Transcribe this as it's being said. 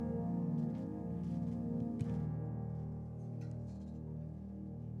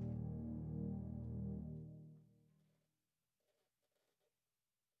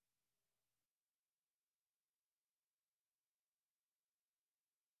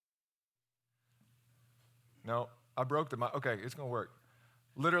No, I broke the mic. Okay, it's going to work.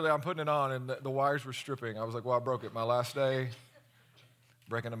 Literally, I'm putting it on, and the wires were stripping. I was like, well, I broke it. My last day,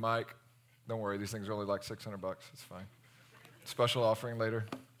 breaking the mic. Don't worry, these things are only like $600. It's fine. Special offering later.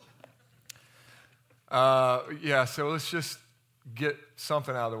 So let's just get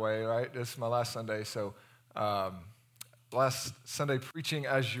something out of the way, right? This is my last Sunday. So last Sunday preaching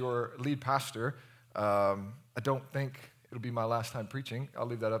as your lead pastor. I don't think it'll be my last time preaching. I'll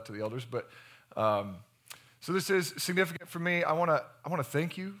leave that up to the elders. But so this is significant for me. I want to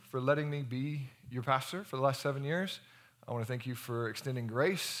thank you for letting me be your pastor for the last 7 years. I want to thank you for extending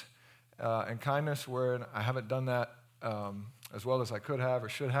grace and kindness where I haven't done that as well as I could have or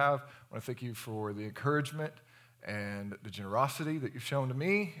should have. I want to thank you for the encouragement and the generosity that you've shown to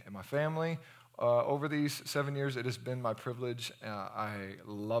me and my family over these 7 years. It has been my privilege. I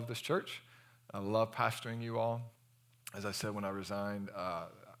love this church. I love pastoring you all. As I said when I resigned,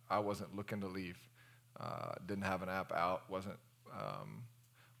 I wasn't looking to leave. Didn't have an app out. Wasn't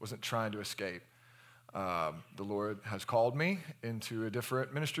trying to escape. The Lord has called me into a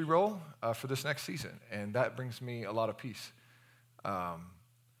different ministry role for this next season, and that brings me a lot of peace.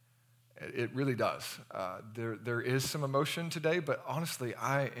 It really does. There is some emotion today, but honestly,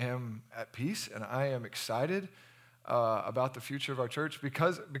 I am at peace, and I am excited about the future of our church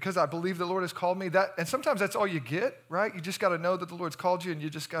because I believe the Lord has called me. And sometimes that's all you get, right? You just got to know that the Lord's called you, and you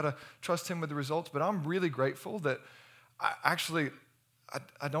just got to trust Him with the results. But I'm really grateful that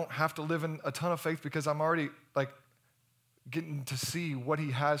I don't have to live in a ton of faith because I'm already getting to see what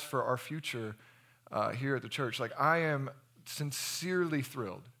He has for our future here at the church. I am sincerely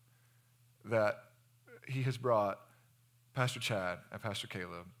thrilled that He has brought Pastor Chad and Pastor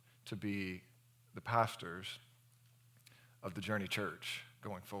Caleb to be the pastors of the Journey Church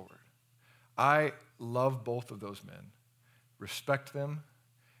going forward. I love both of those men, respect them,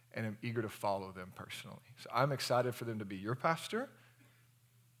 and am eager to follow them personally. So I'm excited for them to be your pastor,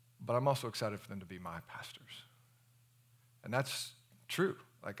 but I'm also excited for them to be my pastors. And that's true.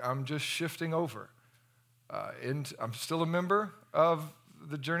 I'm just shifting over. I'm still a member of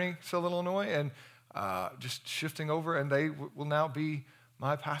the Journey Southern Illinois, and just shifting over, and they will now be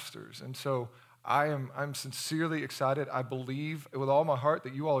my pastors. And so I'm sincerely excited. I believe with all my heart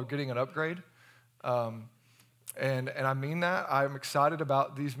that you all are getting an upgrade. And I mean that. I'm excited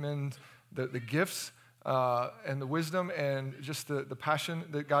about these men, the gifts and the wisdom and just the passion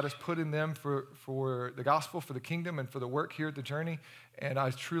that God has put in them for the gospel, for the kingdom, and for the work here at the Journey. And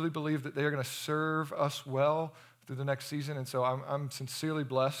I truly believe that they are going to serve us well through the next season. And so I'm sincerely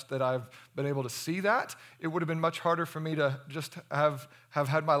blessed that I've been able to see that. It would have been much harder for me to just have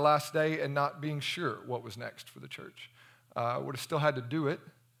had my last day and not being sure what was next for the church. I would have still had to do it,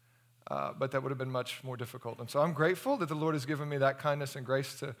 but that would have been much more difficult. And so I'm grateful that the Lord has given me that kindness and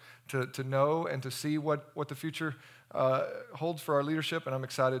grace to know and to see what the future holds for our leadership. And I'm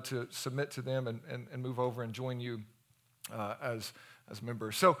excited to submit to them and move over and join you as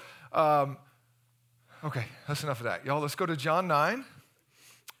members. So, okay, that's enough of that. Y'all, let's go to John 9.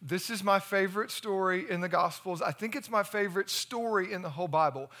 This is my favorite story in the Gospels. I think it's my favorite story in the whole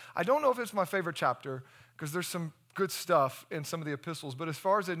Bible. I don't know if it's my favorite chapter because there's some good stuff in some of the epistles, but as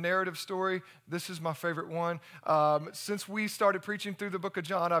far as a narrative story, this is my favorite one. Since we started preaching through the book of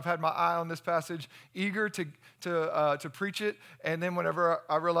John, I've had my eye on this passage, eager to preach it, and then whenever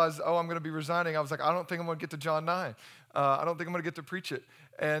I realized, I'm going to be resigning, I was like, I don't think I'm going to get to John 9. I don't think I'm going to get to preach it.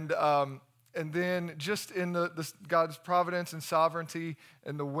 And then just in the God's providence and sovereignty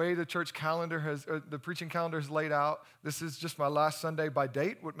and the way the church calendar the preaching calendar is laid out, this is just my last Sunday by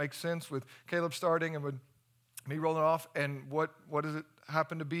date, what makes sense with Caleb starting and with me rolling off. And what does it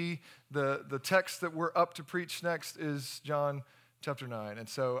happen to be? The text that we're up to preach next is John chapter 9. And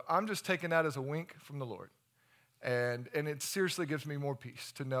so I'm just taking that as a wink from the Lord. And it seriously gives me more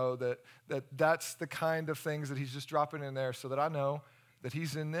peace to know that's the kind of things that He's just dropping in there so that I know that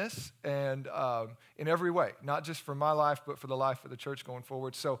He's in this and in every way, not just for my life, but for the life of the church going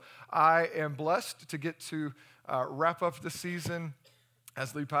forward. So I am blessed to get to wrap up the season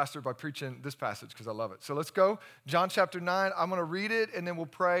as lead pastor by preaching this passage because I love it. So let's go. John chapter 9. I'm going to read it, and then we'll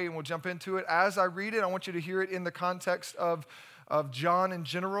pray, and we'll jump into it. As I read it, I want you to hear it in the context of John in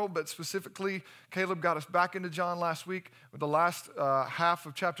general, but specifically, Caleb got us back into John last week with the last half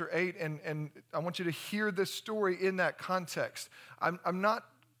of chapter 8, and I want you to hear this story in that context. I'm not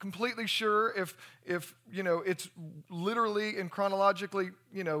completely sure if it's literally and chronologically,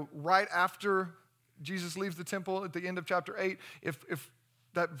 right after Jesus leaves the temple at the end of chapter 8, if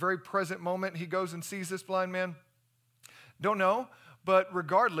that very present moment he goes and sees this blind man. Don't know, But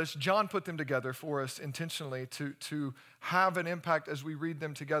regardless, John put them together for us intentionally to have an impact as we read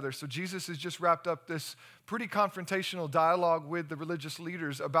them together. So Jesus has just wrapped up this pretty confrontational dialogue with the religious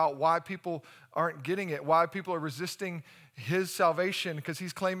leaders about why people aren't getting it, why people are resisting his salvation because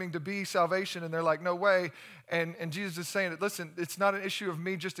he's claiming to be salvation, and they're like, no way. And Jesus is saying, listen, it's not an issue of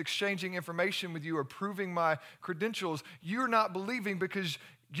me just exchanging information with you or proving my credentials. You're not believing because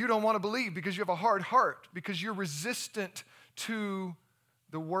you don't want to believe, because you have a hard heart, because you're resistant to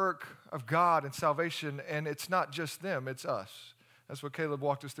the work of God and salvation, and it's not just them, it's us. That's what Caleb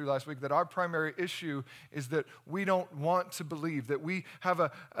walked us through last week, that our primary issue is that we don't want to believe, that we have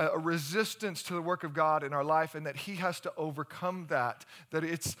a resistance to the work of God in our life, and that he has to overcome that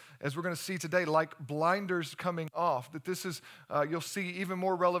it's, as we're going to see today, like blinders coming off, that this is, you'll see even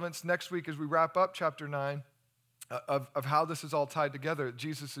more relevance next week as we wrap up chapter 9, of how this is all tied together.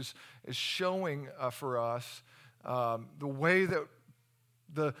 Jesus is showing for us the way that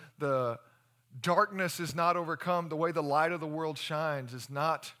the darkness is not overcome, the way the light of the world shines is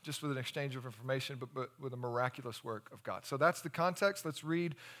not just with an exchange of information, but with a miraculous work of God. So that's the context. Let's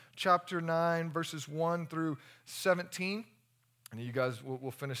read chapter 9, verses 1 through 17. And you guys,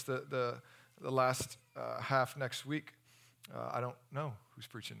 we'll finish the last half next week. I don't know who's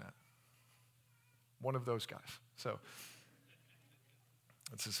preaching that. One of those guys. So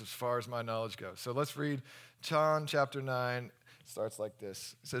that's just as far as my knowledge goes. So let's read John chapter 9. It starts like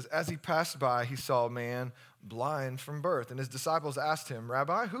this. It says, as he passed by, he saw a man blind from birth. And his disciples asked him,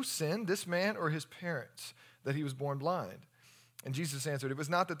 Rabbi, who sinned, this man or his parents, that he was born blind? And Jesus answered, it was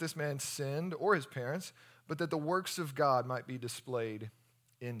not that this man sinned or his parents, but that the works of God might be displayed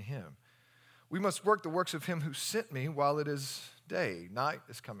in him. We must work the works of him who sent me while it is day. Night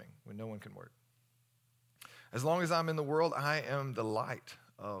is coming when no one can work. As long as I'm in the world, I am the light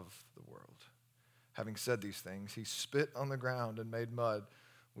of the world. Having said these things, he spit on the ground and made mud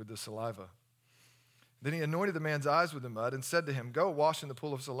with the saliva. Then he anointed the man's eyes with the mud and said to him, go wash in the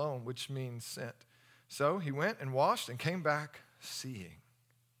pool of Siloam, which means sent. So he went and washed and came back seeing.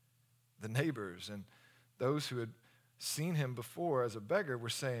 The neighbors and those who had seen him before as a beggar were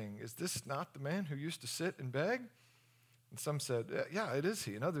saying, is this not the man who used to sit and beg? And some said, yeah, it is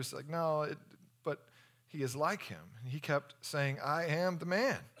he. And others like, no, but he is like him. And he kept saying, I am the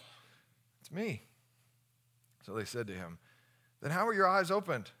man. It's me. So they said to him, then how were your eyes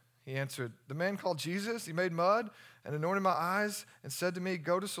opened? He answered, the man called Jesus, he made mud and anointed my eyes and said to me,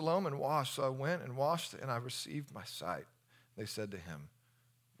 go to Siloam and wash. So I went and washed and I received my sight. They said to him,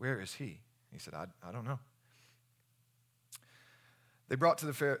 where is he? He said, I don't know. They brought to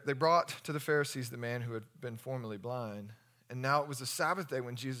the Pharisees the man who had been formerly blind. And now it was the Sabbath day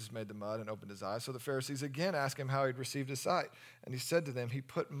when Jesus made the mud and opened his eyes. So the Pharisees again asked him how he'd received his sight. And he said to them, he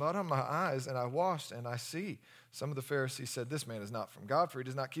put mud on my eyes and I washed and I see. Some of the Pharisees said, this man is not from God, for he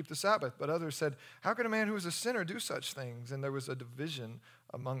does not keep the Sabbath. But others said, how can a man who is a sinner do such things? And there was a division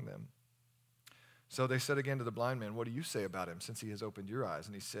among them. So they said again to the blind man, what do you say about him since he has opened your eyes?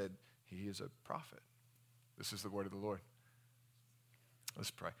 And he said, he is a prophet. This is the word of the Lord.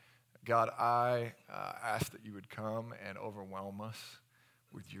 Let's pray. God, I ask that you would come and overwhelm us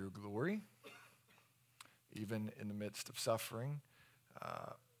with your glory, even in the midst of suffering.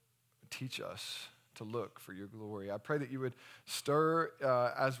 Teach us to look for your glory. I pray that you would stir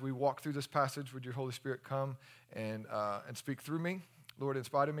as we walk through this passage. Would your Holy Spirit come and speak through me? Lord, in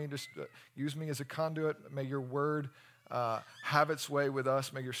spite of me, just use me as a conduit. May your word have its way with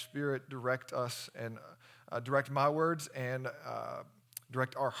us. May your Spirit direct us and direct my words and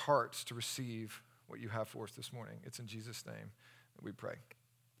direct our hearts to receive what you have for us this morning. It's in Jesus' name that we pray.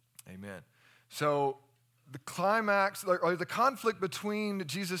 Amen. So the climax, or the conflict between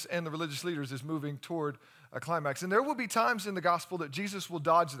Jesus and the religious leaders is moving toward a climax. And there will be times in the gospel that Jesus will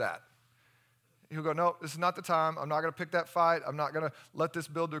dodge that. He'll go, no, this is not the time. I'm not going to pick that fight. I'm not going to let this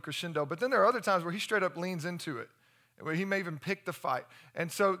build to a crescendo. But then there are other times where he straight up leans into it, where he may even pick the fight.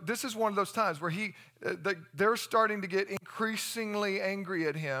 And so this is one of those times where they're starting to get increasingly angry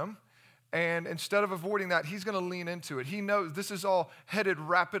at him. And instead of avoiding that, he's going to lean into it. He knows this is all headed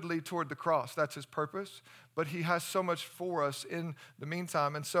rapidly toward the cross. That's his purpose. But he has so much for us in the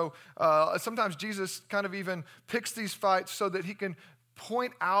meantime. And so sometimes Jesus kind of even picks these fights so that he can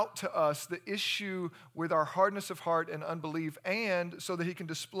point out to us the issue with our hardness of heart and unbelief, and so that he can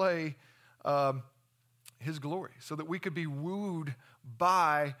display his glory, so that we could be wooed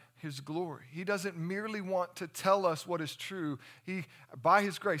by his glory. He doesn't merely want to tell us what is true. By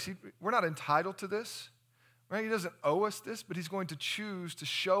his grace, we're not entitled to this, right? He doesn't owe us this, but he's going to choose to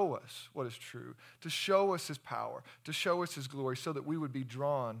show us what is true, to show us his power, to show us his glory, so that we would be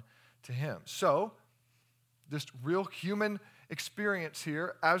drawn to him. So, this real human experience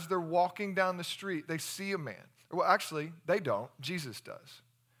here. As they're walking down the street, they see a man. Well, actually, they don't. Jesus does.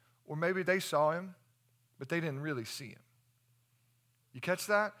 Or maybe they saw him, but they didn't really see him. You catch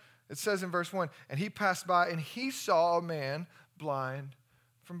that? It says in verse 1, and he passed by and he saw a man blind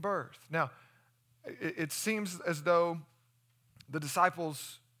from birth. Now, it seems as though the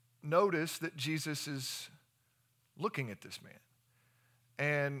disciples notice that Jesus is looking at this man.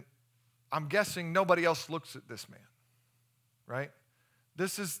 And I'm guessing nobody else looks at this man, right?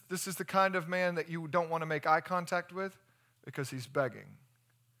 This is the kind of man that you don't want to make eye contact with because he's begging.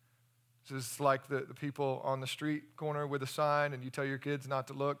 This is like the people on the street corner with a sign and you tell your kids not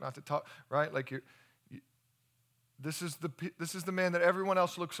to look, not to talk, right? Like this is the man that everyone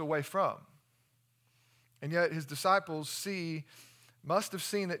else looks away from. And yet his disciples must have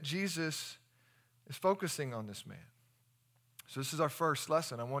seen that Jesus is focusing on this man. So this is our first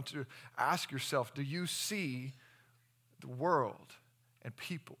lesson. I want you to ask yourself, do you see the world and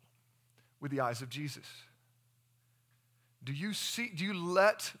people with the eyes of Jesus? Do you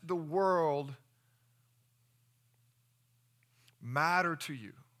let the world matter to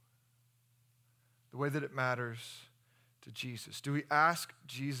you the way that it matters to Jesus? Do we ask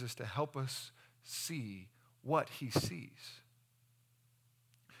Jesus to help us see what he sees?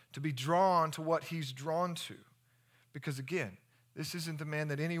 To be drawn to what he's drawn to. Because again, this isn't the man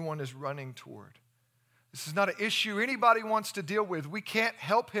that anyone is running toward. This is not an issue anybody wants to deal with. We can't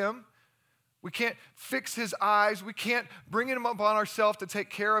help him. We can't fix his eyes. We can't bring him upon ourselves to take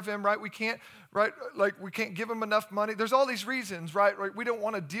care of him, right? We can't, right? Like we can't give him enough money. There's all these reasons, right? We don't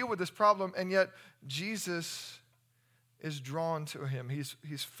want to deal with this problem, and yet Jesus is drawn to him.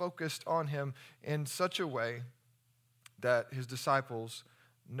 He's focused on him in such a way that his disciples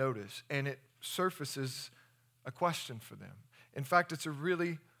notice, and it surfaces a question for them. In fact, it's a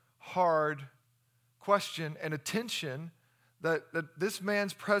really hard question and a tension that this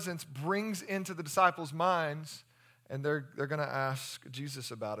man's presence brings into the disciples' minds, and they're going to ask Jesus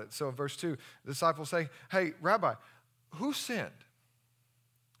about it. So in verse 2, the disciples say, hey, Rabbi, who sinned?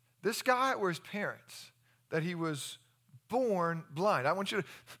 This guy or his parents, that he was born blind? I want you to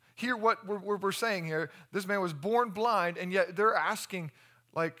hear what we're saying here. This man was born blind, and yet they're asking,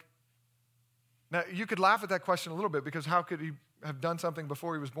 like, now you could laugh at that question a little bit, because how could he have done something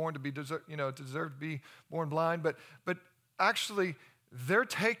before he was born to deserve to be born blind? But actually, they're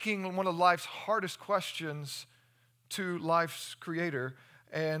taking one of life's hardest questions to life's creator,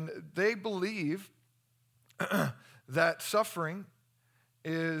 and they believe that suffering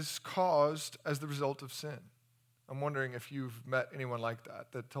is caused as the result of sin. I'm wondering if you've met anyone like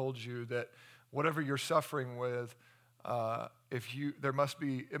that told you that whatever you're suffering with, it must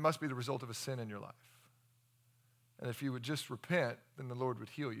be the result of a sin in your life. And if you would just repent, then the Lord would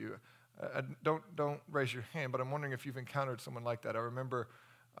heal you. Don't raise your hand, but I'm wondering if you've encountered someone like that. I remember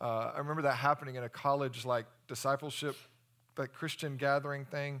that happening in a college like discipleship, that Christian gathering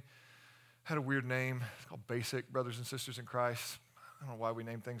thing. Had a weird name. It's called Basic Brothers and Sisters in Christ. I don't know why we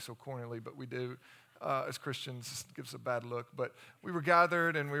name things so cornily, but we do. As Christians, it gives us a bad look. But we were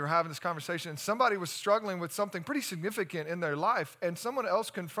gathered and we were having this conversation, and somebody was struggling with something pretty significant in their life, and someone else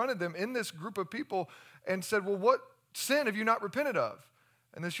confronted them in this group of people and said, well, what sin have you not repented of?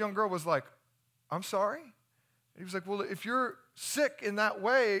 And this young girl was like, I'm sorry? He was like, well, if you're sick in that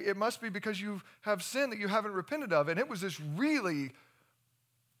way, it must be because you have sin that you haven't repented of. And it was this really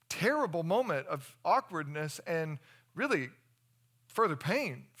terrible moment of awkwardness and really further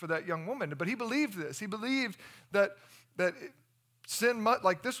pain for that young woman. But he believed this. He believed that sin,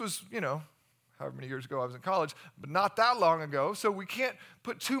 like this was, however many years ago I was in college, but not that long ago. So we can't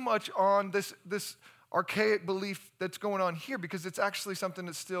put too much on this archaic belief that's going on here, because it's actually something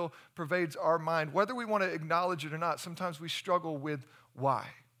that still pervades our mind. Whether we want to acknowledge it or not, sometimes we struggle with why,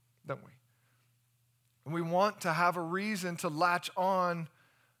 don't we? And we want to have a reason to latch on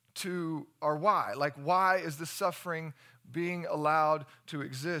to our why. Like, why is the suffering being allowed to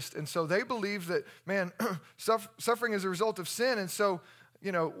exist? And so they believe that, man, suffering is a result of sin. And so,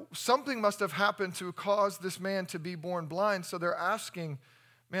 something must have happened to cause this man to be born blind. So they're asking,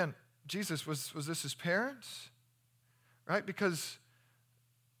 man, Jesus, was this his parents? Right?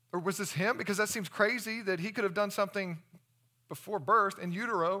 Or was this him? Because that seems crazy that he could have done something before birth in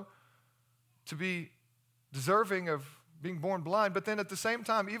utero to be deserving of being born blind. But then at the same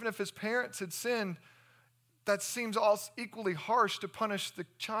time, even if his parents had sinned, that seems all equally harsh to punish the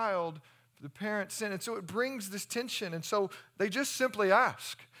child for the parent's sin. And so it brings this tension. And so they just simply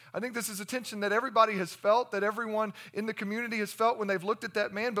ask. I think this is a tension that everybody has felt, that everyone in the community has felt when they've looked at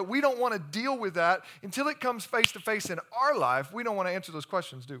that man, but we don't want to deal with that until it comes face to face in our life. We don't want to answer those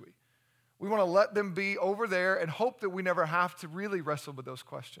questions, do we? We want to let them be over there and hope that we never have to really wrestle with those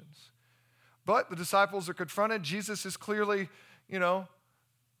questions. But the disciples are confronted. Jesus is clearly,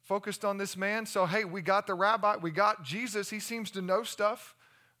 focused on this man. So, hey, we got the rabbi. We got Jesus. He seems to know stuff,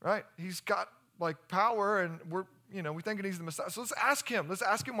 right? He's got power, and we're thinking he's the Messiah. So let's ask him. Let's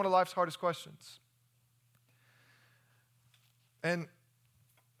ask him one of life's hardest questions. And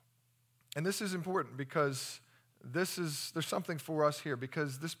this is important because there's something for us here,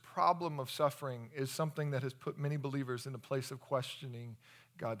 because this problem of suffering is something that has put many believers in the place of questioning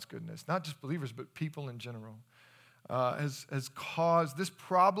God's goodness. Not just believers, but people in general. Has caused, this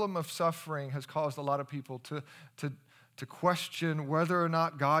problem of suffering has caused a lot of people to question whether or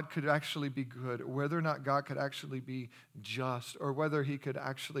not God could actually be good, or whether or not God could actually be just, or whether he could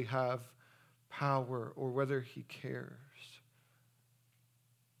actually have power, or whether he cares.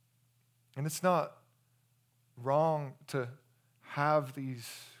 And it's not wrong to have these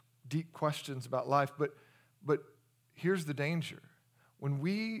deep questions about life, but here's the danger. When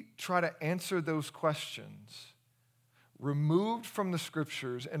we try to answer those questions removed from the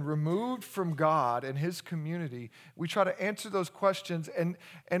scriptures and removed from God and his community, we try to answer those questions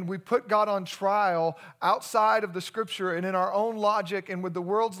and we put God on trial outside of the scripture and in our own logic and with the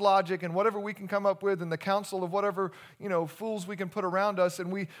world's logic and whatever we can come up with and the counsel of whatever, fools we can put around us.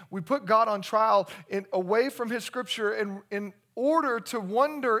 And we put God on trial away from his scripture in order to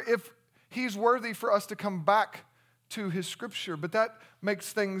wonder if he's worthy for us to come back to his scripture. But that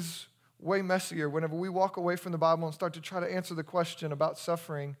makes things way messier whenever we walk away from the Bible and start to try to answer the question about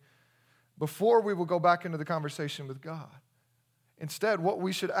suffering before we will go back into the conversation with God. Instead, what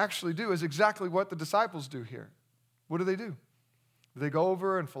we should actually do is exactly what the disciples do here. What do? They go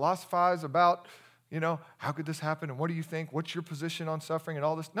over and philosophize about, how could this happen and what do you think? What's your position on suffering and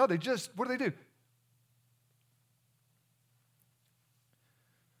all this? No, what do?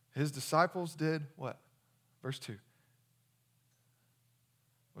 His disciples did what? Verse 2.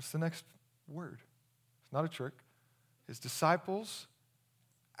 What's the next word? It's not a trick. His disciples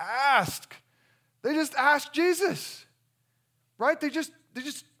asked. They just asked Jesus, right? They just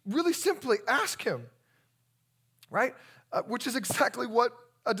really simply ask him, right? Which is exactly what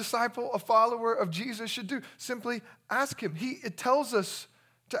a disciple, a follower of Jesus should do. Simply ask him. It tells us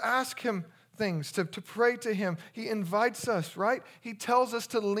to ask him things, to pray to him. He invites us, right? He tells us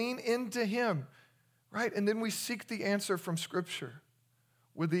to lean into him, right? And then we seek the answer from Scripture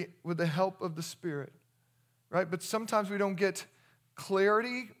with the help of the Spirit, right? But sometimes we don't get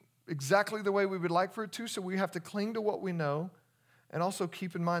clarity exactly the way we would like for it to, so we have to cling to what we know and also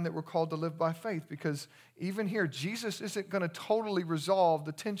keep in mind that we're called to live by faith, because even here, Jesus isn't going to totally resolve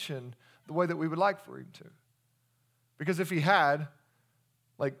the tension the way that we would like for him to. Because if he had,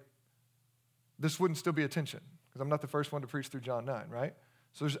 this wouldn't still be a tension, because I'm not the first one to preach through John 9, right?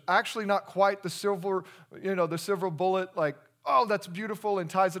 So there's actually not quite the silver bullet, oh, that's beautiful, and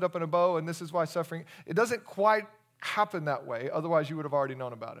ties it up in a bow, and this is why suffering. It doesn't quite happen that way, otherwise you would have already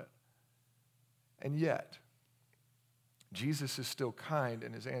known about it. And yet, Jesus is still kind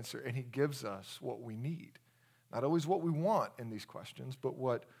in his answer, and he gives us what we need. Not always what we want in these questions, but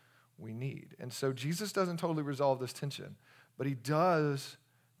what we need. And so Jesus doesn't totally resolve this tension, but he does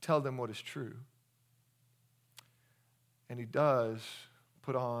tell them what is true. And he does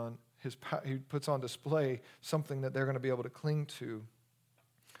he puts on display something that they're going to be able to cling to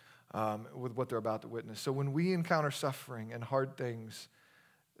with what they're about to witness. So when we encounter suffering and hard things,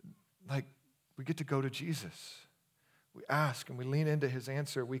 we get to go to Jesus. We ask and we lean into his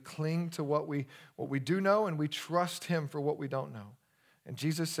answer. We cling to what we do know, and we trust him for what we don't know. And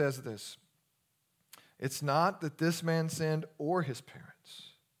Jesus says this: it's not that this man sinned or his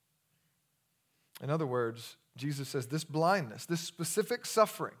parents. In other words, Jesus says this blindness, this specific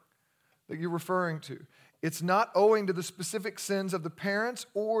suffering that you're referring to, it's not owing to the specific sins of the parents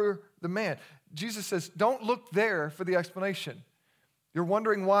or the man. Jesus says, don't look there for the explanation. You're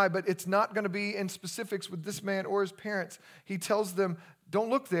wondering why, but it's not going to be in specifics with this man or his parents. He tells them, don't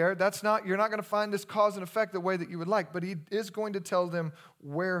look there. You're not going to find this cause and effect the way that you would like, but he is going to tell them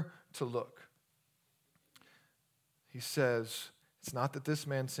where to look. He says, it's not that this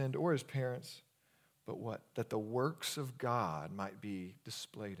man sinned or his parents, but what? That the works of God might be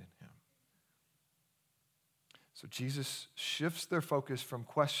displayed in him. So Jesus shifts their focus from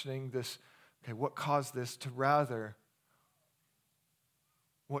questioning this, what caused this, to rather,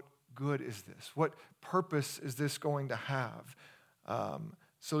 what good is this? What purpose is this going to have?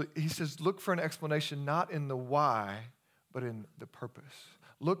 So he says, look for an explanation not in the why, but in the purpose.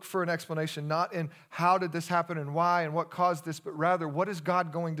 Look for an explanation not in how did this happen and why and what caused this, but rather what is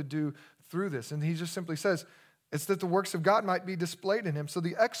God going to do through this? And he just simply says, It's that the works of God might be displayed in him. So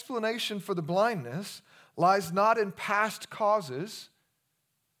the explanation for the blindness lies not in past causes,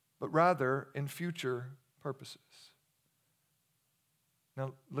 but rather in future purposes.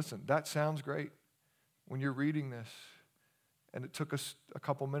 Now, listen, that sounds great when you're reading this, and it took us a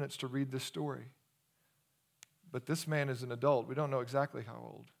couple minutes to read this story. But this man is an adult. We don't know exactly how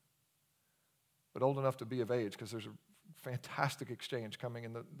old, but old enough to be of age, because there's a fantastic exchange coming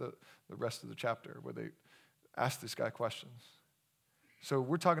in the rest of the chapter where they ask this guy questions. So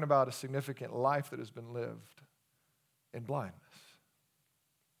we're talking about a significant life that has been lived in blindness.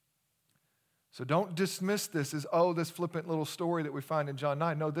 So don't dismiss this as, oh, this flippant little story that we find in John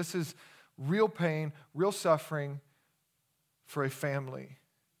 9. No, this is real pain, real suffering for a family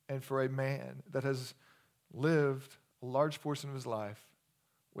and for a man that has lived a large portion of his life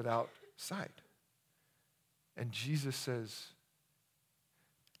without sight. And Jesus says,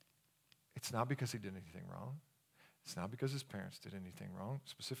 it's not because he did anything wrong. It's not because his parents did anything wrong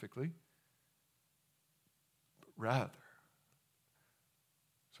specifically, but rather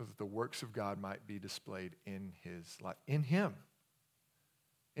so that the works of God might be displayed in his life. In him.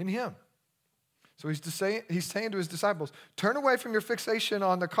 In him. So he's saying to his disciples, turn away from your fixation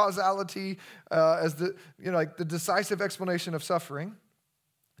on the causality as the decisive explanation of suffering.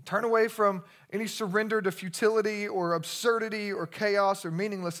 Turn away from any surrender to futility or absurdity or chaos or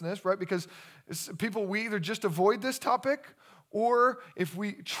meaninglessness, right? Because people, we either just avoid this topic, or if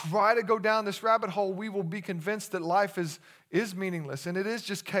we try to go down this rabbit hole, we will be convinced that life is meaningless and it is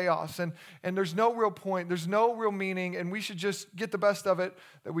just chaos and there's no real point, there's no real meaning, and we should just get the best of it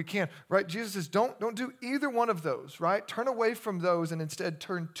that we can, right? Jesus says, don't do either one of those, right? Turn away from those and instead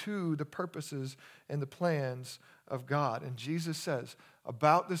turn to the purposes and the plans of God. And Jesus says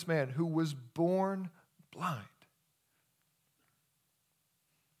about this man who was born blind,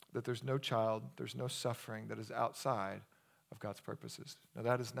 that there's no child, there's no suffering that is outside of God's purposes. Now,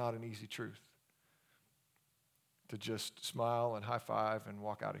 that is not an easy truth to just smile and high five and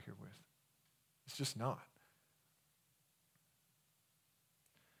walk out of here with. It's just not.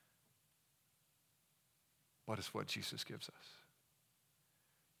 But it's what Jesus gives us.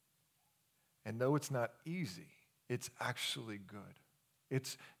 And though it's not easy, it's actually good.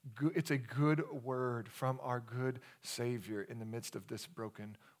 It's a good word from our good Savior in the midst of this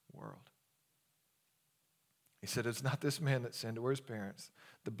broken world. He said, it's not this man that sinned or his parents.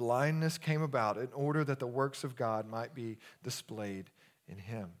 The blindness came about in order that the works of God might be displayed in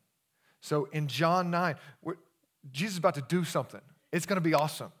him. So in John 9, Jesus is about to do something. It's going to be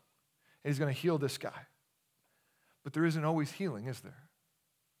awesome. And he's going to heal this guy. But there isn't always healing, is there?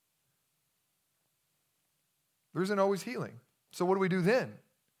 There isn't always healing. So what do we do then?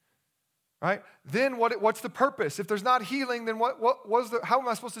 Right? Then what's the purpose? If there's not healing, then how am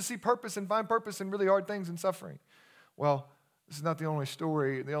I supposed to see purpose and find purpose in really hard things and suffering? Well, this is not the only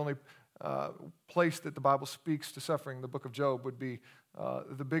story. The only place that the Bible speaks to suffering. The book of Job would be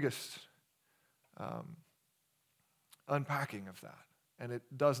the biggest unpacking of that. And it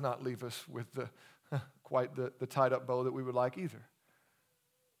does not leave us with quite the tied up bow that we would like either.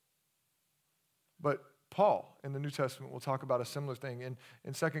 But Paul in the New Testament will talk about a similar thing.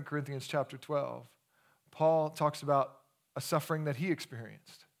 In 2 Corinthians chapter 12, Paul talks about a suffering that he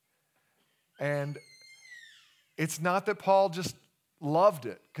experienced. And it's not that Paul just loved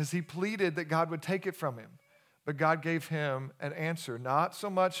it, because he pleaded that God would take it from him. But God gave him an answer. Not so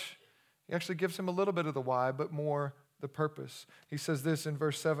much, he actually gives him a little bit of the why, but more the purpose. He says this in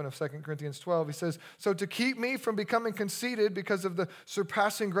verse 7 of 2 Corinthians 12. He says, so to keep me from becoming conceited because of the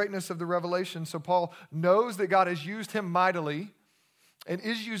surpassing greatness of the revelation. So Paul knows that God has used him mightily and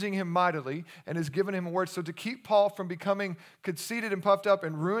is using him mightily and has given him a word. So to keep Paul from becoming conceited and puffed up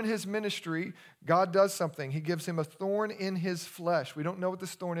and ruin his ministry, God does something. He gives him a thorn in his flesh. We don't know what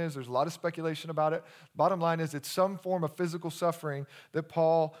this thorn is. There's a lot of speculation about it. Bottom line is it's some form of physical suffering that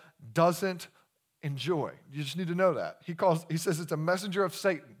Paul doesn't enjoy. You just need to know that. He says it's a messenger of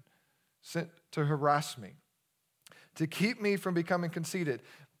Satan sent to harass me, to keep me from becoming conceited.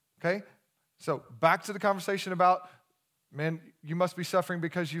 Okay? So back to the conversation about, man, you must be suffering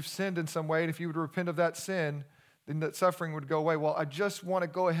because you've sinned in some way, and if you would repent of that sin, then that suffering would go away. Well, I just want to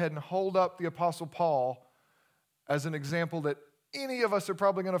go ahead and hold up the Apostle Paul as an example that any of us are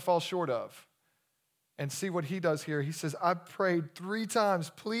probably going to fall short of, and see what he does here. He says, I prayed 3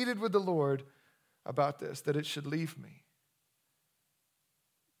 times, pleaded with the Lord about this, that it should leave me.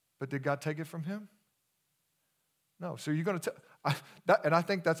 But did God take it from him? No. So you're going to tell, and I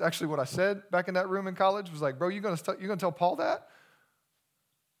think that's actually what I said back in that room in college, was like, bro, you're going to tell Paul that?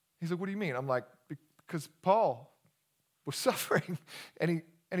 He's like, what do you mean? I'm like, because Paul was suffering, and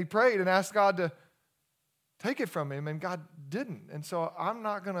he prayed and asked God take it from him, and God didn't. And so I'm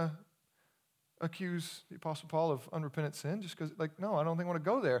not going to accuse the Apostle Paul of unrepentant sin just because, no, I don't think I want to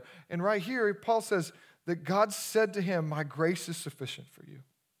go there. And right here, Paul says that God said to him, my grace is sufficient for you.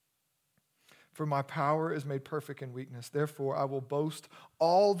 For my power is made perfect in weakness. Therefore, I will boast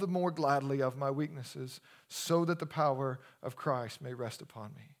all the more gladly of my weaknesses, so that the power of Christ may rest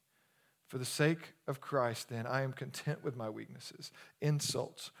upon me. For the sake of Christ, then, I am content with my weaknesses,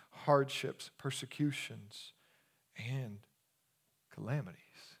 insults, hardships, persecutions, and calamities.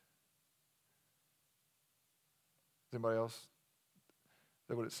 Is anybody else? Is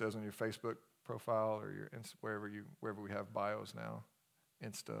that what it says on your Facebook profile or your wherever we have bios now,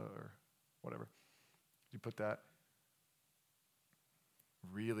 Insta or whatever? You put that.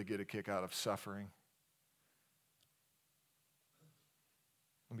 Really get a kick out of suffering.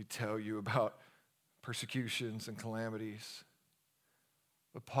 Let me tell you about persecutions and calamities.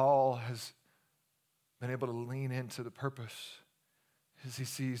 But Paul has been able to lean into the purpose as he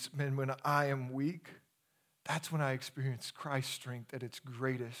sees, man, when I am weak, that's when I experience Christ's strength at its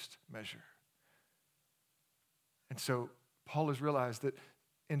greatest measure. And so Paul has realized that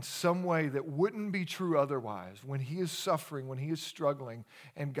in some way that wouldn't be true otherwise, when he is suffering, when he is struggling,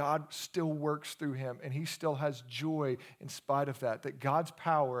 and God still works through him, and he still has joy in spite of that God's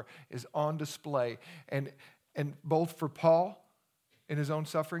power is on display, and both for Paul in his own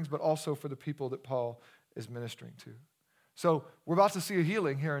sufferings, but also for the people that Paul is ministering to. So we're about to see a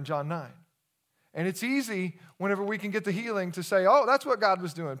healing here in John 9. And it's easy whenever we can get the healing to say, oh, that's what God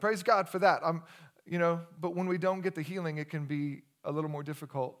was doing. Praise God for that. But when we don't get the healing, it can be a little more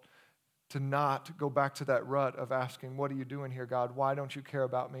difficult to not go back to that rut of asking, what are you doing here, God? Why don't you care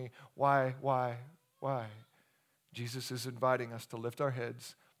about me? Why? Jesus is inviting us to lift our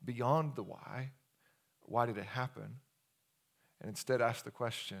heads beyond the why. Why did it happen? And instead ask the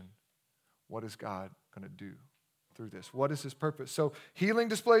question, what is God going to do through this? What is his purpose? So healing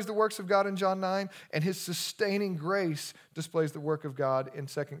displays the works of God in John 9, and his sustaining grace displays the work of God in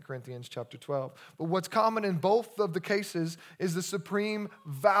 2 Corinthians chapter 12. But what's common in both of the cases is the supreme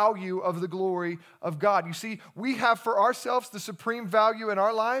value of the glory of God. You see, we have for ourselves the supreme value in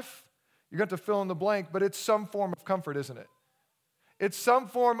our life. You're going to have to fill in the blank, but it's some form of comfort, isn't it? It's some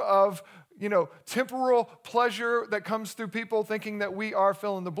form of, temporal pleasure that comes through people thinking that we are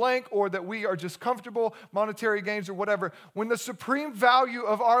fill in the blank or that we are just comfortable, monetary gains or whatever. When the supreme value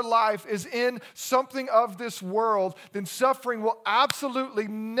of our life is in something of this world, then suffering will absolutely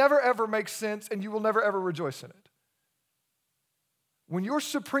never ever make sense and you will never ever rejoice in it. When your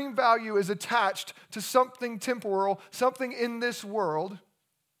supreme value is attached to something temporal, something in this world,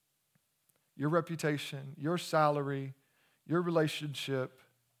 your reputation, your salary, your relationship,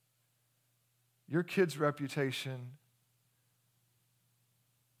 your kid's reputation,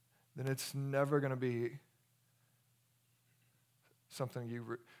 then it's never going to be something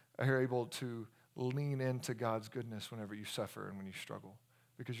you are able to lean into God's goodness whenever you suffer and when you struggle,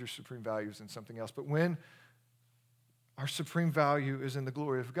 because your supreme value is in something else. But when our supreme value is in the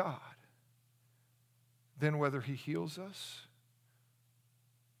glory of God, then whether he heals us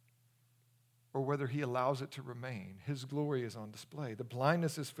or whether he allows it to remain, his glory is on display. The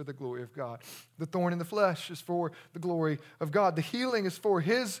blindness is for the glory of God. The thorn in the flesh is for the glory of God. The healing is for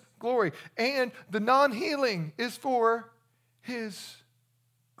his glory. And the non-healing is for his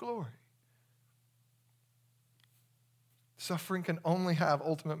glory. Suffering can only have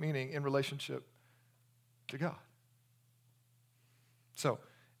ultimate meaning in relationship to God. So,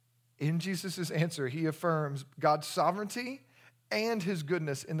 in Jesus' answer, he affirms God's sovereignty and his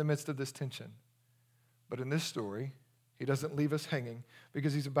goodness in the midst of this tension. But in this story, he doesn't leave us hanging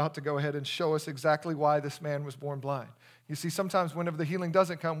because he's about to go ahead and show us exactly why this man was born blind. You see, sometimes whenever the healing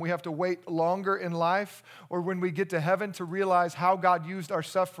doesn't come, we have to wait longer in life or when we get to heaven to realize how God used our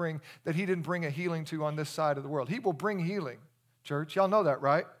suffering that he didn't bring a healing to on this side of the world. He will bring healing, church. Y'all know that,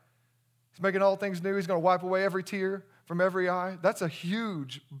 right? He's making all things new. He's going to wipe away every tear from every eye. That's a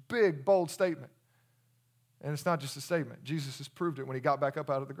huge, big, bold statement. And it's not just a statement. Jesus has proved it when he got back up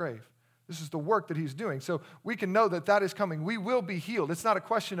out of the grave. This is the work that he's doing. So we can know that that is coming. We will be healed. It's not a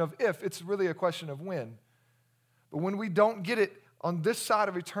question of if, it's really a question of when. But when we don't get it on this side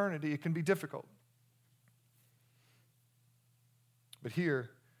of eternity, it can be difficult. But here,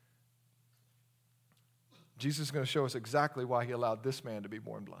 Jesus is going to show us exactly why he allowed this man to be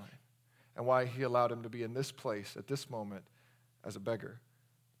born blind and why he allowed him to be in this place at this moment as a beggar,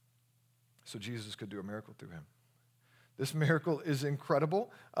 so Jesus could do a miracle through him. This miracle is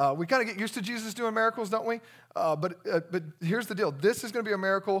incredible. We kind of get used to Jesus doing miracles, don't we? But here's the deal. This is going to be a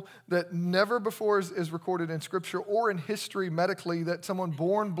miracle that never before is recorded in Scripture or in history medically, that someone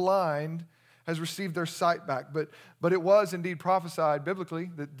born blind has received their sight back. But it was indeed prophesied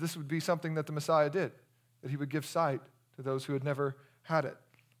biblically that this would be something that the Messiah did, that he would give sight to those who had never had it.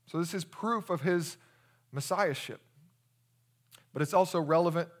 So this is proof of his messiahship. But it's also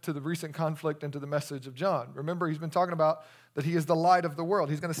relevant to the recent conflict and to the message of John. Remember, he's been talking about that he is the light of the world.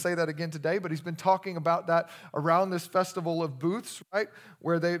 He's going to say that again today, but he's been talking about that around this festival of booths, right?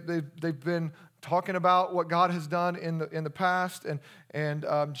 Where they've been talking about what God has done in the past. And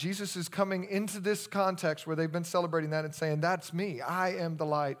Jesus is coming into this context where they've been celebrating that and saying, that's me. I am the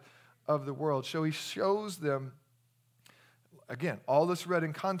light of the world. So he shows them, again, all this read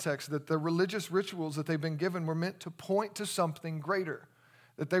in context, that the religious rituals that they've been given were meant to point to something greater,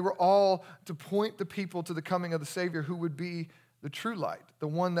 that they were all to point the people to the coming of the Savior who would be the true light, the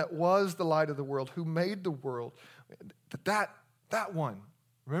one that was the light of the world, who made the world. That one,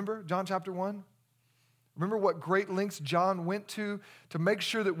 remember John chapter 1? Remember what great lengths John went to make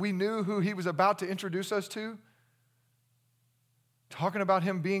sure that we knew who he was about to introduce us to? Talking about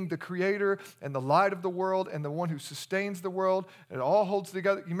him being the creator and the light of the world and the one who sustains the world. And it all holds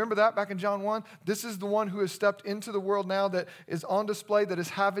together. You remember that back in John 1? This is the one who has stepped into the world now, that is on display, that is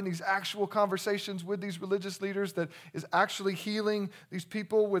having these actual conversations with these religious leaders, that is actually healing these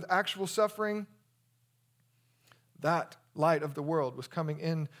people with actual suffering. That light of the world was coming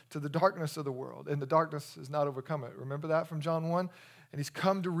into the darkness of the world, and the darkness has not overcome it. Remember that from John 1? And he's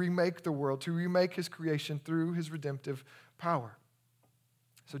come to remake the world, to remake his creation through his redemptive power.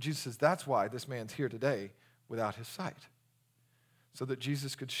 So Jesus says that's why this man's here today without his sight, so that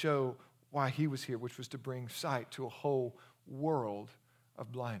Jesus could show why he was here, which was to bring sight to a whole world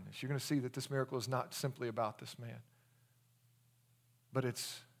of blindness. You're going to see that this miracle is not simply about this man, but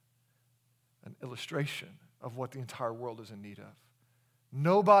it's an illustration of what the entire world is in need of.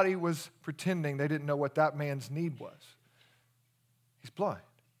 Nobody was pretending they didn't know what that man's need was. He's blind.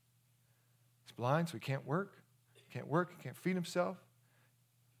 He's blind, so he can't work. He can't feed himself.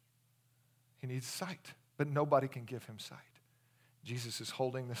 He needs sight, but nobody can give him sight. Jesus is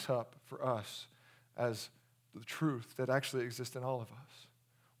holding this up for us as the truth that actually exists in all of us.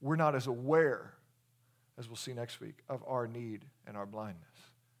 We're not as aware, as we'll see next week, of our need and our blindness.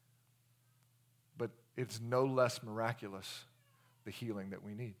 But it's no less miraculous, the healing that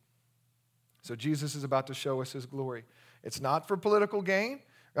we need. So Jesus is about to show us his glory. It's not for political gain,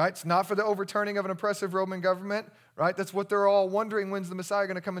 right? It's not for the overturning of an oppressive Roman government, right? That's what they're all wondering, when's the Messiah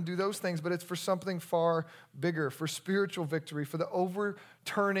going to come and do those things? But it's for something far bigger, for spiritual victory, for the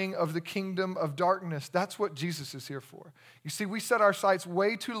overturning of the kingdom of darkness. That's what Jesus is here for. You see, we set our sights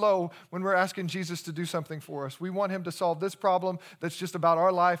way too low when we're asking Jesus to do something for us. We want him to solve this problem that's just about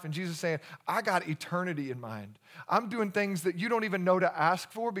our life. And Jesus is saying, I got eternity in mind. I'm doing things that you don't even know to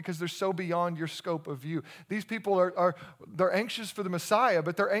ask for because they're so beyond your scope of view. These people they're anxious for the Messiah,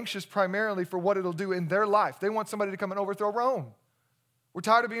 but they're anxious primarily for what it'll do in their life. They want somebody to come and overthrow Rome. We're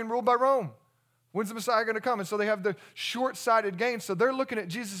tired of being ruled by Rome. When's the Messiah going to come? And so they have the short-sighted gain. So they're looking at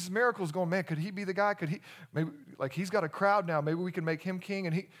Jesus' miracles going, man, could he be the guy? Could he, maybe, like he's got a crowd now. Maybe we can make him king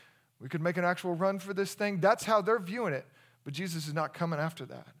and we could make an actual run for this thing. That's how they're viewing it. But Jesus is not coming after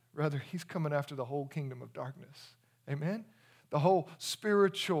that. Rather, he's coming after the whole kingdom of darkness. Amen? The whole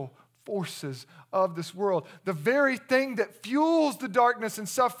spiritual forces of this world. The very thing that fuels the darkness and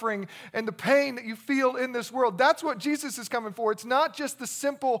suffering and the pain that you feel in this world. That's what Jesus is coming for. It's not just the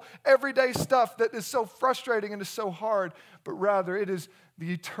simple everyday stuff that is so frustrating and is so hard, but rather it is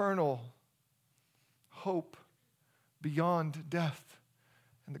the eternal hope beyond death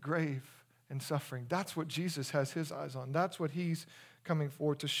and the grave and suffering. That's what Jesus has his eyes on. That's what he's coming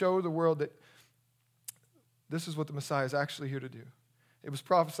for, to show the world that this is what the Messiah is actually here to do. It was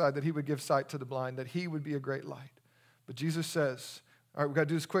prophesied that he would give sight to the blind, that he would be a great light. But Jesus says, all right, we've got to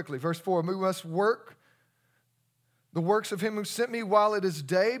do this quickly. Verse 4, we must work the works of him who sent me while it is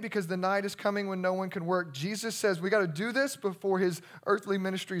day, because the night is coming when no one can work. Jesus says we got to do this before his earthly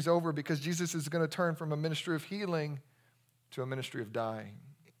ministry is over, because Jesus is going to turn from a ministry of healing to a ministry of dying.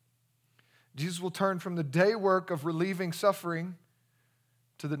 Jesus will turn from the day work of relieving suffering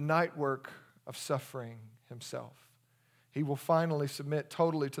to the night work of suffering himself. He will finally submit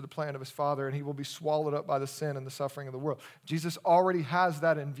totally to the plan of his Father, and he will be swallowed up by the sin and the suffering of the world. Jesus already has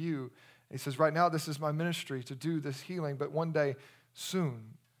that in view. He says, right now, this is my ministry to do this healing, but one day,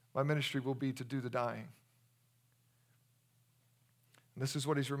 soon, my ministry will be to do the dying. And this is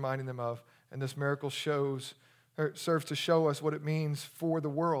what he's reminding them of, and this miracle serves to show us what it means for the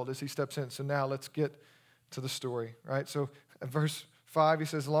world as he steps in. So now let's get to the story, right? So at verse 5, he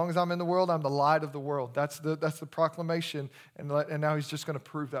says, as long as I'm in the world, I'm the light of the world. That's the proclamation, and now he's just going to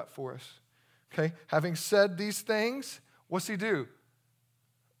prove that for us. Okay? Having said these things, what's he do?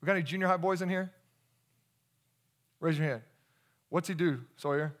 We got any junior high boys in here? Raise your hand. What's he do,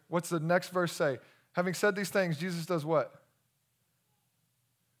 Sawyer? What's the next verse say? Having said these things, Jesus does what?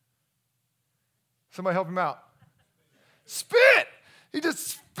 Somebody help him out. Spit! He just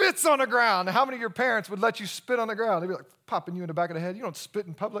spits on the ground. How many of your parents would let you spit on the ground? They'd be like popping you in the back of the head. You don't spit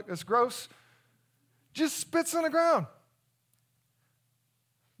in public. That's gross. Just spits on the ground.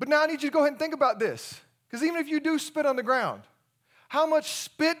 But now I need you to go ahead and think about this. Because even if you do spit on the ground, how much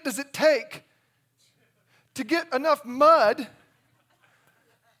spit does it take to get enough mud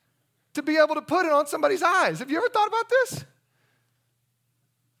to be able to put it on somebody's eyes? Have you ever thought about this?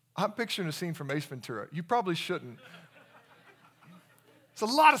 I'm picturing a scene from Ace Ventura. You probably shouldn't. It's a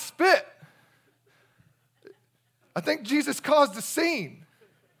lot of spit. I think Jesus caused a scene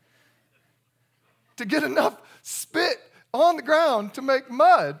to get enough spit on the ground to make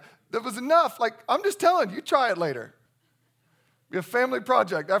mud that was enough. Like, I'm just telling you, try it later. Be a family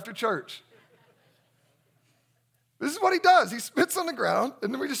project after church. This is what he does. He spits on the ground,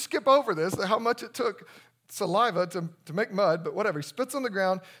 and then we just skip over this, how much it took saliva to make mud, but whatever. He spits on the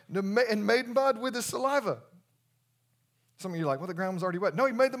ground and made mud with his saliva. Some of you are like, well, the ground was already wet. No,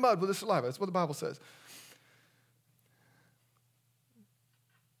 he made the mud with his saliva. That's what the Bible says.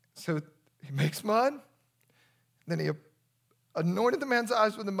 So he makes mud, then he anointed the man's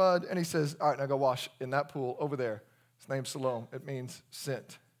eyes with the mud, and he says, all right, now go wash in that pool over there. His name's Siloam. It means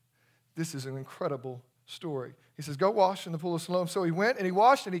sent. This is an incredible story. He says, go wash in the pool of Siloam. So he went and he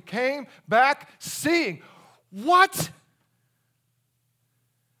washed and he came back seeing. What?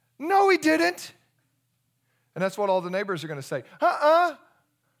 No, he didn't. And that's what all the neighbors are going to say.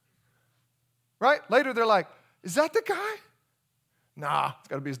 Right? Later they're like, is that the guy? Nah, it's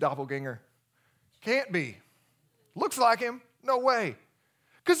got to be his doppelganger. Can't be. Looks like him. No way.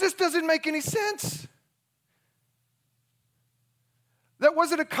 Because this doesn't make any sense. That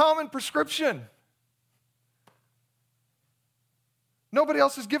wasn't a common prescription. Nobody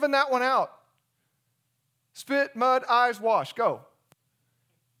else has given that one out. Spit, mud, eyes, wash, go.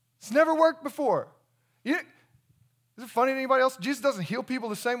 It's never worked before. Is it funny to anybody else? Jesus doesn't heal people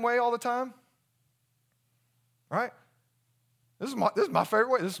the same way all the time. Right? This is my favorite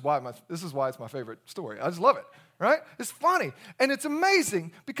way. This is why it's my favorite story. I just love it. Right? It's funny. And it's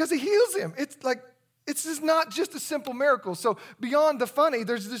amazing because he heals him. It's just not just a simple miracle. So beyond the funny,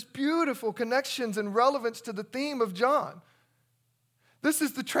 there's this beautiful connections and relevance to the theme of John. This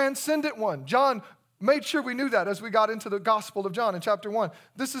is the transcendent one. John made sure we knew that as we got into the Gospel of John in chapter 1.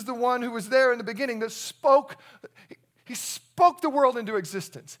 This is the one who was there in the beginning that spoke. He spoke the world into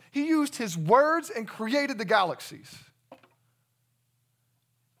existence. He used his words and created the galaxies.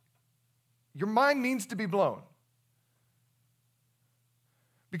 Your mind needs to be blown.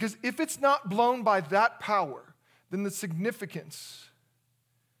 Because if it's not blown by that power, then the significance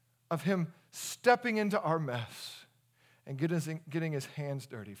of him stepping into our mess and getting his hands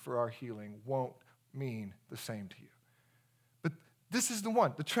dirty for our healing won't mean the same to you. But this is the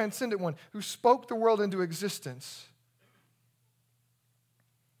one, the transcendent one, who spoke the world into existence.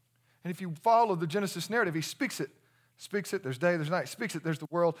 And if you follow the Genesis narrative, he speaks it, there's day, there's night, speaks it, there's the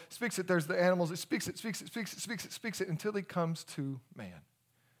world, speaks it, there's the animals, it speaks it until he comes to man.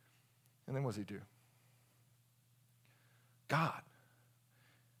 And then what does he do? God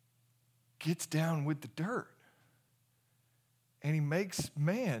gets down with the dirt and he makes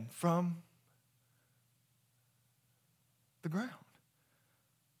man from the ground.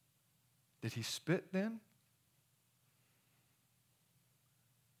 Did he spit then?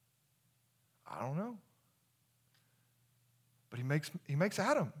 I don't know. But he makes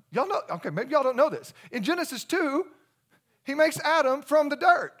Adam. Y'all know, okay, maybe y'all don't know this. In Genesis 2, he makes Adam from the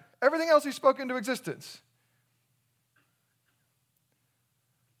dirt. Everything else he spoke into existence.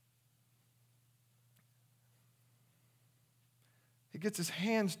 He gets his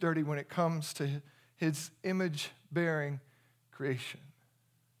hands dirty when it comes to his image-bearing creation.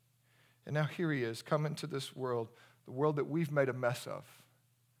 And now here he is, coming to this world, the world that we've made a mess of.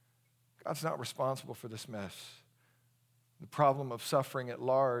 God's not responsible for this mess. The problem of suffering at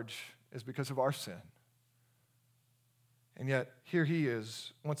large is because of our sin. And yet, here he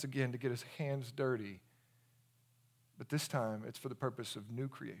is, once again, to get his hands dirty. But this time, it's for the purpose of new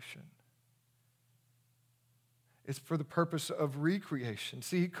creation. It's for the purpose of recreation.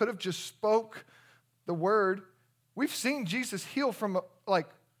 See, he could have just spoke the word. We've seen Jesus heal from,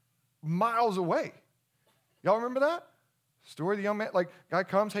 miles away. Y'all remember that? Story of the young man, guy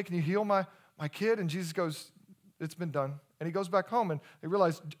comes, hey, can you heal my kid? And Jesus goes, it's been done. And he goes back home, and they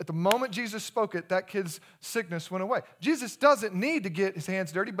realize at the moment Jesus spoke it, that kid's sickness went away. Jesus doesn't need to get his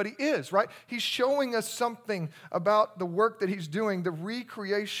hands dirty, but he is, right? He's showing us something about the work that he's doing, the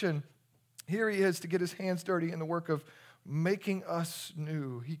recreation. Here he is to get his hands dirty in the work of making us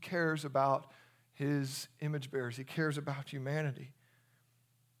new. He cares about his image bearers. He cares about humanity.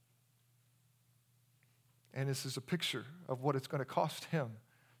 And this is a picture of what it's going to cost him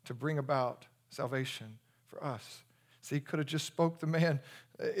to bring about salvation for us. See, he could have just spoke the man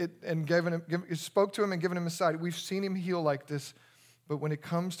spoke to him and given him a sight. We've seen him heal like this, but when it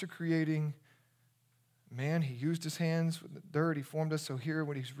comes to creating man, he used his hands with the dirt. He formed us. So here,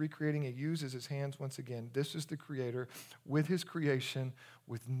 when he's recreating, he uses his hands once again. This is the Creator with his creation,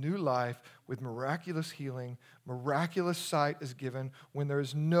 with new life, with miraculous healing. Miraculous sight is given when there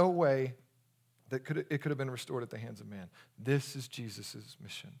is no way that it could have been restored at the hands of man. This is Jesus'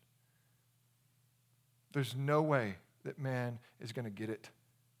 mission. There's no way that man is going to get it.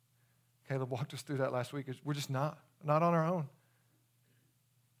 Caleb walked us through that last week. We're just not on our own.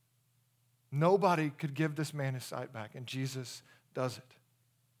 Nobody could give this man his sight back, and Jesus does it.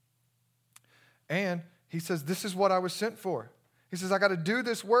 And he says, this is what I was sent for. He says, I got to do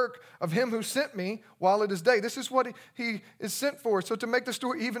this work of him who sent me while it is day. This is what he is sent for. So to make the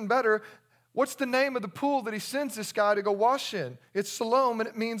story even better, what's the name of the pool that he sends this guy to go wash in? It's Siloam, and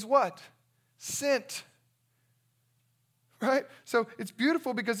it means what? Sent. Right? So it's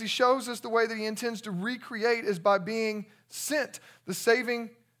beautiful because he shows us the way that he intends to recreate is by being sent. The saving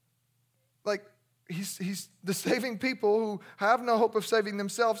He's the saving people who have no hope of saving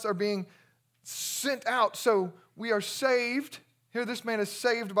themselves are being sent out. So we are saved. Here this man is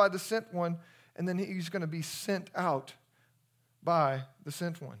saved by the sent one, and then he's going to be sent out by the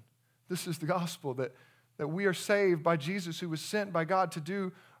sent one. This is the gospel, that we are saved by Jesus, who was sent by God to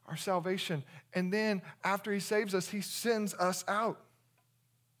do our salvation. And then after he saves us, he sends us out.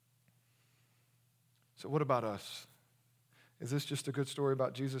 So what about us? Is this just a good story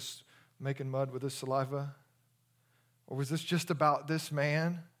about Jesus making mud with his saliva? Or was this just about this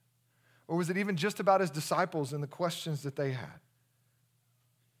man? Or was it even just about his disciples and the questions that they had?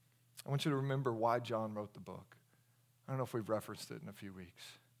 I want you to remember why John wrote the book. I don't know if we've referenced it in a few weeks.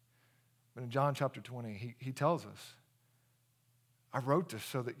 But in John chapter 20, he tells us, I wrote this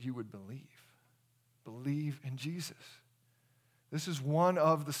so that you would believe. Believe in Jesus. This is one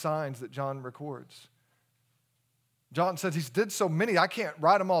of the signs that John records. John says he did so many, I can't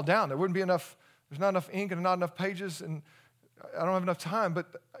write them all down. There wouldn't be enough, there's not enough ink and not enough pages, and I don't have enough time,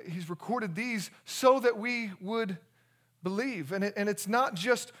 but he's recorded these so that we would believe. And it's not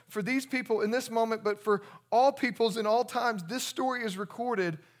just for these people in this moment, but for all peoples in all times. This story is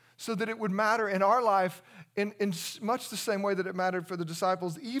recorded so that it would matter in our life in much the same way that it mattered for the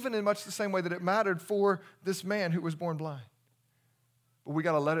disciples, even in much the same way that it mattered for this man who was born blind. But we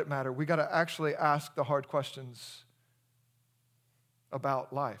got to let it matter. We got to actually ask the hard questions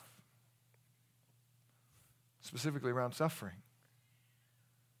about life, specifically around suffering.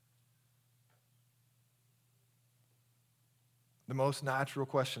 The most natural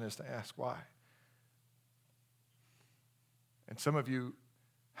question is to ask why. And some of you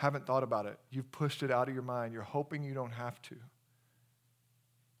haven't thought about it. You've pushed it out of your mind. You're hoping you don't have to.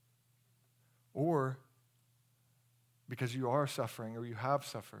 Or because you are suffering, or you have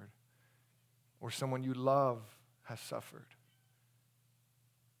suffered, or someone you love has suffered.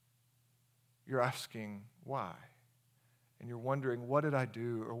 You're asking why. And you're wondering, what did I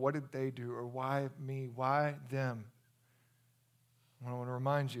do? Or what did they do? Or why me? Why them? I want to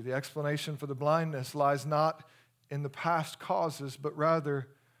remind you, the explanation for the blindness lies not in the past causes, but rather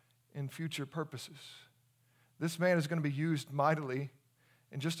in future purposes. This man is going to be used mightily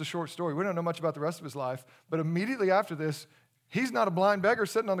in just a short story. We don't know much about the rest of his life, but immediately after this, he's not a blind beggar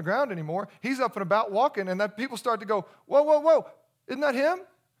sitting on the ground anymore. He's up and about walking, and that people start to go, whoa, whoa, whoa, isn't that him?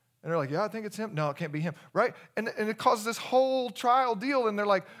 And they're like, yeah, I think it's him. No, it can't be him, right? And it causes this whole trial deal, and they're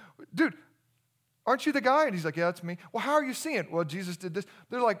like, dude, aren't you the guy? And he's like, yeah, that's me. Well, how are you seeing? Well, Jesus did this.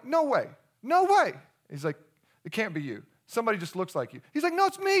 They're like, no way, no way. He's like, it can't be you. Somebody just looks like you. He's like, no,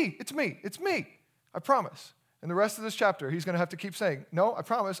 it's me, it's me, it's me. I promise. And the rest of this chapter, he's going to have to keep saying, no, I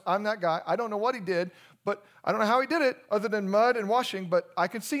promise, I'm that guy. I don't know what he did, but I don't know how he did it other than mud and washing, but I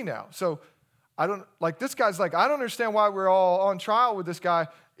can see now. So this guy's like, I don't understand why we're all on trial with this guy.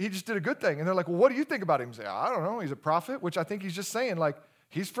 He just did a good thing. And they're like, well, what do you think about him? He's like, I don't know. He's a prophet, which I think he's just saying, like,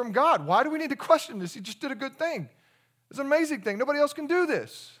 he's from God. Why do we need to question this? He just did a good thing. It's an amazing thing. Nobody else can do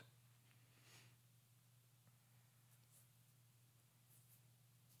this.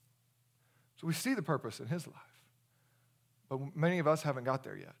 So we see the purpose in his life. But many of us haven't got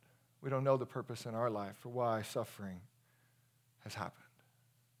there yet. We don't know the purpose in our life for why suffering has happened.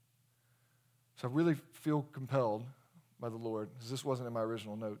 So I really feel compelled by the Lord, because this wasn't in my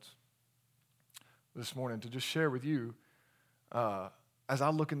original notes this morning, to just share with you, as I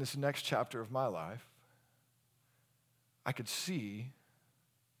look in this next chapter of my life, I could see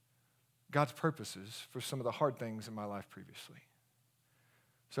God's purposes for some of the hard things in my life previously.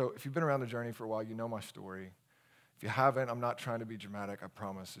 So if you've been around the journey for a while, you know my story. If you haven't, I'm not trying to be dramatic, I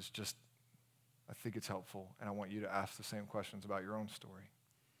promise. It's just, I think it's helpful, and I want you to ask the same questions about your own story.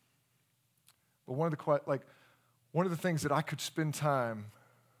 But one of the things that I could spend time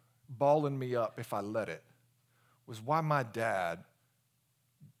balling me up if I let it was why my dad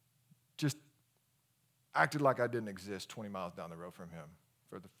just acted like I didn't exist 20 miles down the road from him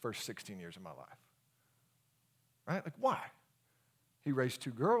for the first 16 years of my life. Right? Like, why? He raised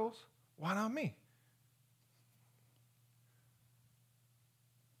 2 girls. Why not me?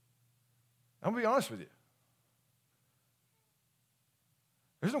 I'm going to be honest with you.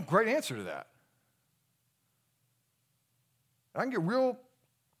 There's no great answer to that. I can get real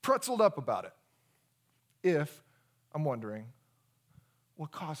pretzeled up about it if I'm wondering,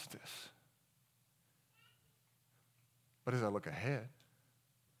 what caused this? But as I look ahead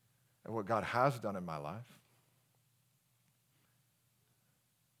at what God has done in my life,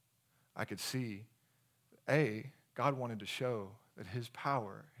 I could see, God wanted to show that his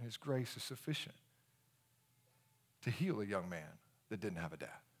power and his grace is sufficient to heal a young man that didn't have a dad.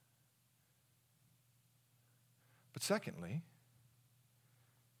 But secondly,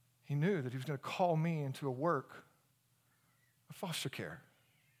 he knew that he was going to call me into a work of foster care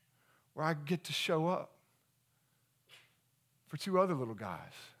where I get to show up for 2 other little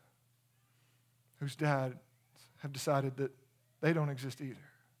guys whose dads have decided that they don't exist either.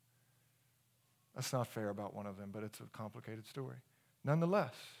 That's not fair about one of them, but it's a complicated story.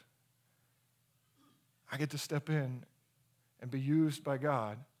 Nonetheless, I get to step in and be used by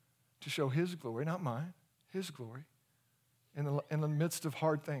God to show his glory, not mine, his glory, in the midst of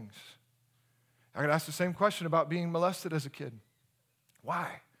hard things. I could ask the same question about being molested as a kid.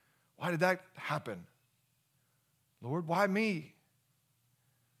 Why? Why did that happen? Lord, why me?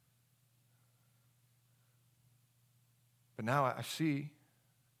 But now I see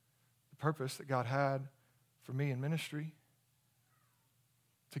the purpose that God had for me in ministry,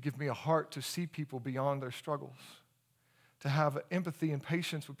 to give me a heart to see people beyond their struggles, to have empathy and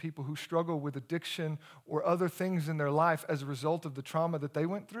patience with people who struggle with addiction or other things in their life as a result of the trauma that they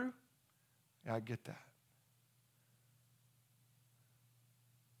went through. Yeah, I get that.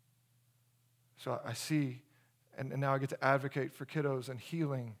 So I see, and now I get to advocate for kiddos and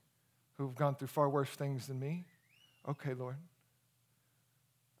healing who have gone through far worse things than me. Okay, Lord,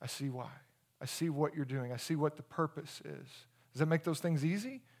 I see why. I see what you're doing. I see what the purpose is. Does that make those things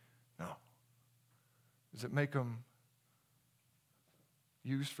easy? No. Does it make them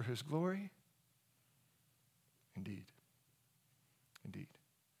used for his glory? Indeed. Indeed.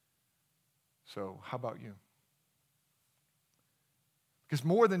 So how about you? Because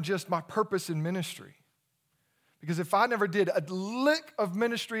more than just my purpose in ministry, because if I never did a lick of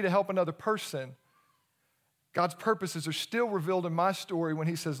ministry to help another person, God's purposes are still revealed in my story when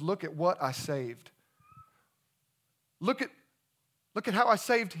he says, look at what I saved. Look at how I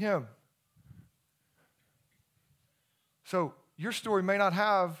saved him. So your story may not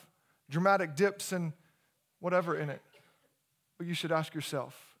have dramatic dips and whatever in it, but you should ask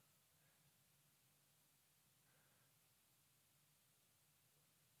yourself,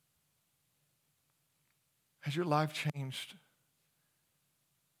 has your life changed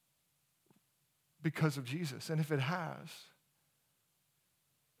because of Jesus? And if it has,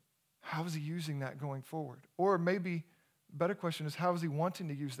 how is he using that going forward? Or maybe a better question is, how is he wanting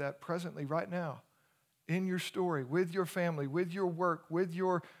to use that presently, right now, in your story, with your family, with your work, with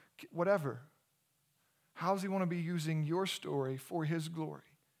your whatever? How does he want to be using your story for his glory,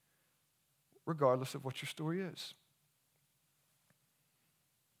 regardless of what your story is?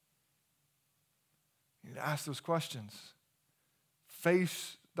 You need to ask those questions.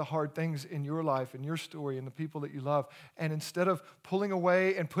 Face the hard things in your life and your story and the people that you love. And instead of pulling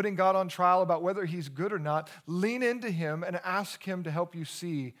away and putting God on trial about whether he's good or not, lean into him and ask him to help you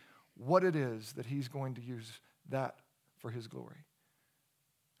see what it is that he's going to use that for his glory.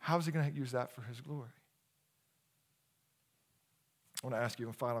 How is he going to use that for his glory? I want to ask you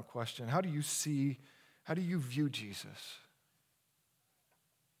a final question. How do you view Jesus?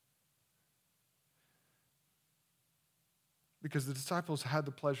 Because the disciples had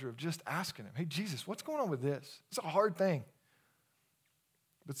the pleasure of just asking him, hey, Jesus, what's going on with this? It's a hard thing.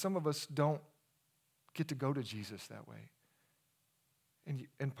 But some of us don't get to go to Jesus that way.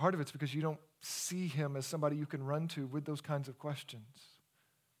 And part of it's because you don't see him as somebody you can run to with those kinds of questions.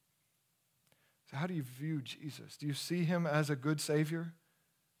 So how do you view Jesus? Do you see him as a good Savior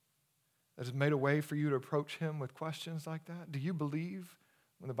that has made a way for you to approach him with questions like that? Do you believe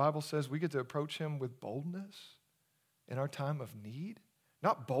when the Bible says we get to approach him with boldness in our time of need?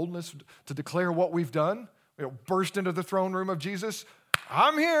 Not boldness to declare what we've done. We don't burst into the throne room of Jesus.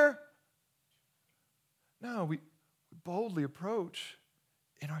 I'm here. No, we boldly approach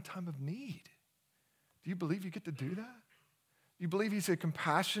in our time of need. Do you believe you get to do that? Do you believe he's a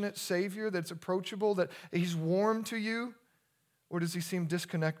compassionate Savior that's approachable, that he's warm to you? Or does he seem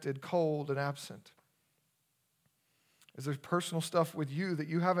disconnected, cold, and absent? Is there personal stuff with you that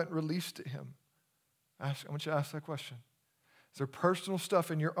you haven't released to him? I want you to ask that question. Is there personal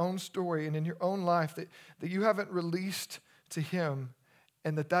stuff in your own story and in your own life that you haven't released to him,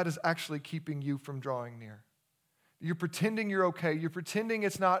 and that is actually keeping you from drawing near? You're pretending you're okay. You're pretending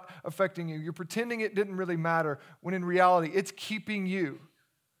it's not affecting you. You're pretending it didn't really matter, when in reality, it's keeping you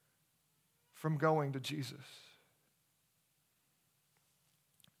from going to Jesus.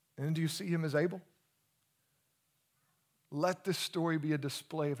 And then do you see him as able? Let this story be a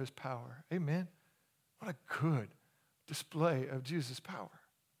display of his power. Amen. What a good display of Jesus' power.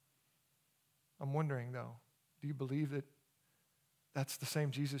 I'm wondering, though, do you believe that that's the same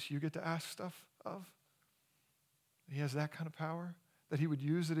Jesus you get to ask stuff of? He has that kind of power, that he would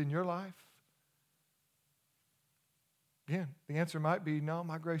use it in your life? Again, the answer might be, no,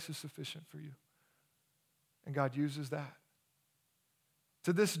 my grace is sufficient for you. And God uses that.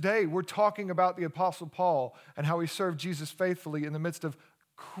 To this day, we're talking about the Apostle Paul and how he served Jesus faithfully in the midst of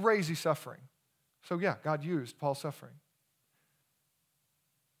crazy suffering. So yeah, God used Paul's suffering.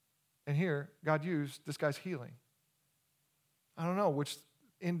 And here, God used this guy's healing. I don't know which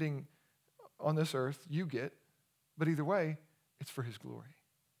ending on this earth you get, but either way, it's for his glory.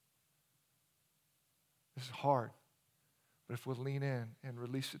 This is hard, but if we'll lean in and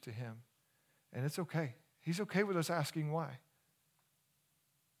release it to him, and it's okay. He's okay with us asking why.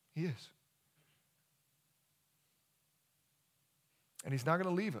 He is. And he's not going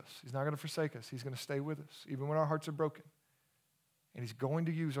to leave us. He's not going to forsake us. He's going to stay with us, even when our hearts are broken. And he's going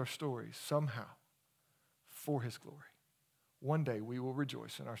to use our stories somehow for his glory. One day we will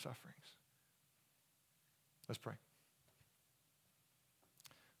rejoice in our sufferings. Let's pray.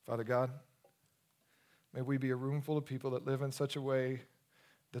 Father God, may we be a room full of people that live in such a way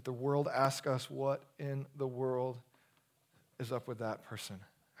that the world asks us, what in the world is up with that person?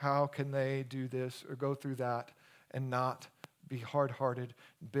 How can they do this or go through that and not be hard-hearted,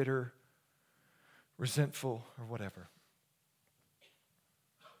 bitter, resentful, or whatever?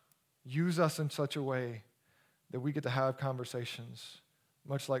 Use us in such a way that we get to have conversations,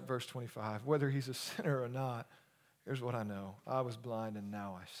 much like verse 25. Whether he's a sinner or not, here's what I know. I was blind and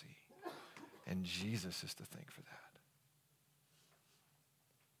now I see. And Jesus is to thank for that.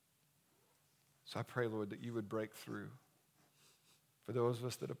 So I pray, Lord, that you would break through. For those of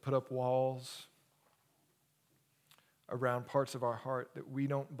us that have put up walls around parts of our heart that we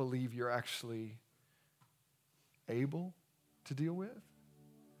don't believe you're actually able to deal with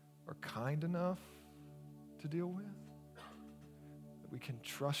or kind enough to deal with, that we can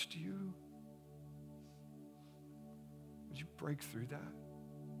trust you. Would you break through that?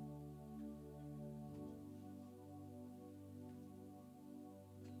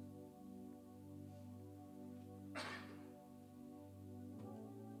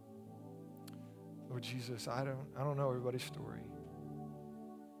 Lord Jesus, I don't know everybody's story,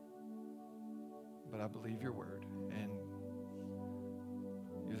 but I believe your word, and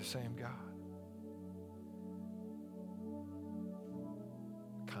you're the same God.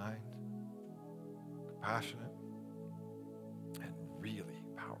 Kind, compassionate, and really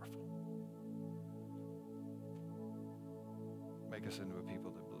powerful. Make us into a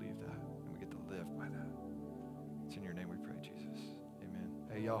people that believe that, and we get to live by that. It's in your name we pray, Jesus. Amen.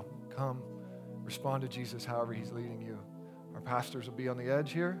 Hey, y'all, come. Respond to Jesus however he's leading you. Our pastors will be on the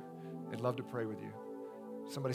edge here. They'd love to pray with you. Somebody